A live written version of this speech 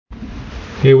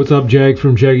Hey, what's up, Jag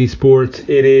from Jaggy Sports?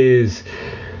 It is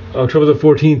October the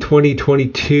 14th,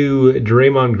 2022.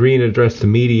 Draymond Green addressed the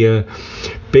media,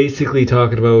 basically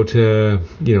talking about, a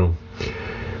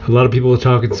lot of people are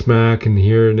talking smack and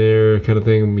here and there kind of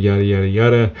thing, yada, yada,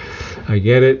 yada. I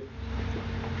get it.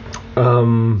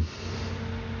 But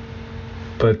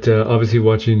obviously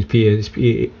watching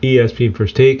ESPN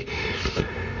First Take,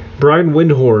 Brian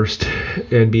Windhorst,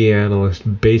 NBA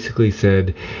analyst, basically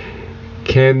said,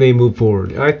 can they move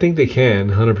forward? I think they can,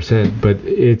 100%, but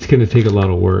it's going to take a lot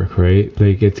of work, right?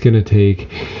 Like, it's going to take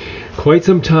quite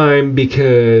some time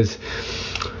because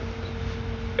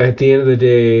at the end of the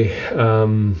day, a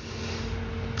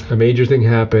major thing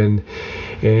happened,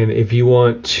 and if you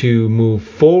want to move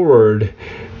forward,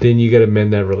 then you got to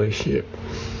mend that relationship.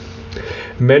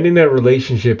 Mending that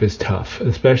relationship is tough,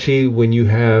 especially when you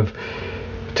have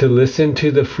to listen to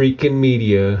the freaking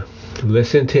media,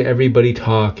 listen to everybody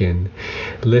talking,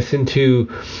 listen to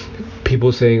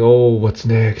people saying, oh, what's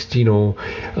next,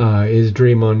 is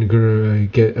Draymond gonna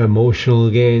get emotional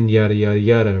again, yada yada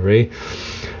yada, right?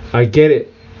 I get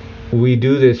it, we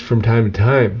do this from time to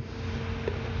time,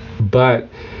 but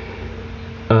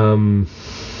when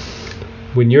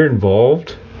you're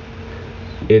involved,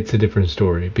 it's a different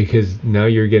story, because now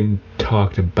you're getting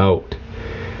talked about,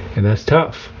 and that's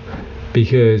tough,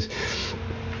 because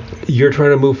you're trying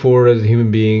to move forward as a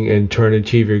human being and trying to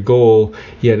achieve your goal,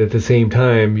 yet at the same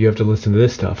time you have to listen to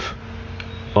this stuff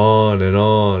on and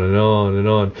on and on and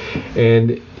on.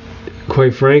 And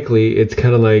quite frankly, it's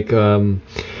kind of like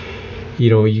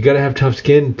you got to have tough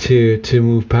skin to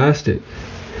move past it.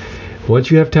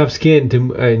 Once you have tough skin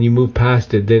and you move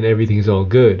past it, then everything's all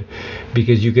good,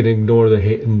 because you can ignore the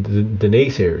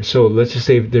naysayers. So let's just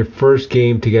say their first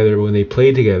game together, when they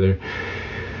play together,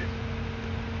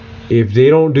 if they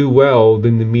don't do well,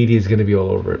 then the media is going to be all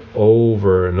over it,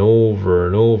 over and over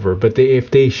and over. But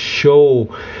if they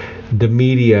show the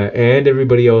media and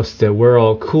everybody else that we're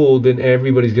all cool, then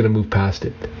everybody's going to move past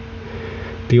it.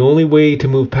 The only way to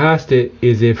move past it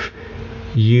is if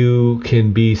you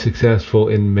can be successful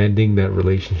in mending that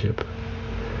relationship.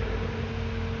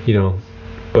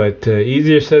 But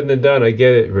easier said than done. I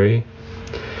get it, Ray.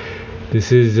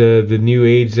 This is the new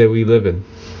age that we live in.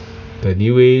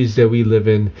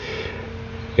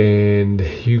 And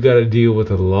you got to deal with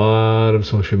a lot of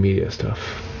social media stuff,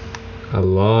 a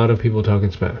lot of people talking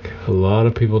smack, a lot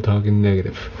of people talking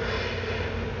negative.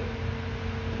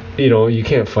 You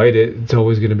can't fight it. It's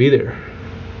always going to be there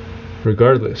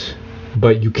regardless,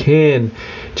 but you can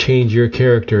change your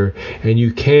character, and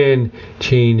you can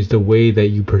change the way that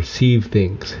you perceive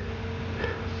things.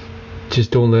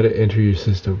 Just don't let it enter your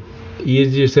system.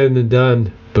 Easier said than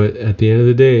done, but at the end of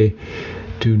the day,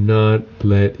 do not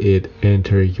let it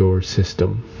enter your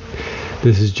system.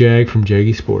 This is Jag from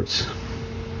Jaggy Sports.